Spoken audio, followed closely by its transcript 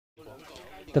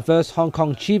The first Hong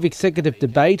Kong Chief Executive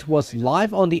debate was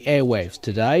live on the airwaves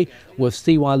today with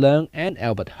C.Y. Leung and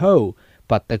Albert Ho.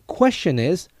 But the question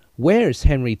is, where is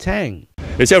Henry Tang?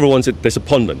 It's everyone's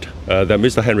disappointment that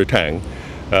Mr. Henry Tang,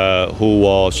 who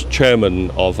was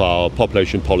chairman of our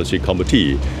Population Policy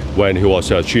Committee when he was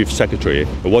Chief Secretary,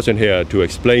 wasn't here to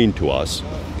explain to us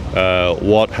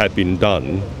what had been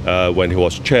done when he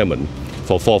was chairman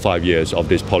for 4 or 5 years of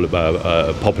this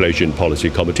Population Policy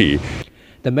Committee.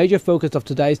 The major focus of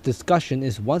today's discussion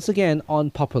is once again on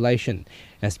population,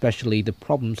 especially the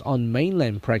problems on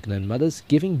mainland pregnant mothers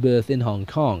giving birth in Hong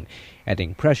Kong,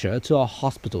 adding pressure to our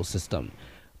hospital system.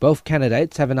 Both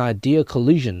candidates have an ideal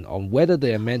collusion on whether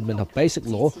the amendment of basic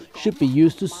law should be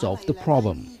used to solve the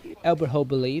problem. Albert Ho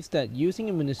believes that using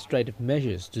administrative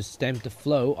measures to stemp the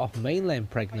flow of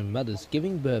mainland pregnant mothers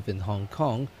giving birth in Hong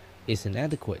Kong is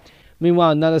inadequate.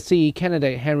 Meanwhile, another CE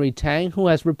candidate, Henry Tang, who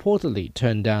has reportedly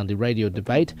turned down the radio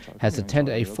debate, has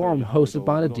attended a forum hosted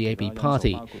by the DAP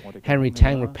party. Henry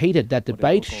Tang repeated that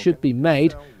debate should be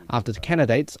made after the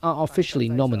candidates are officially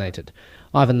nominated.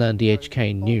 Ivan Leung,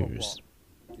 DHK News.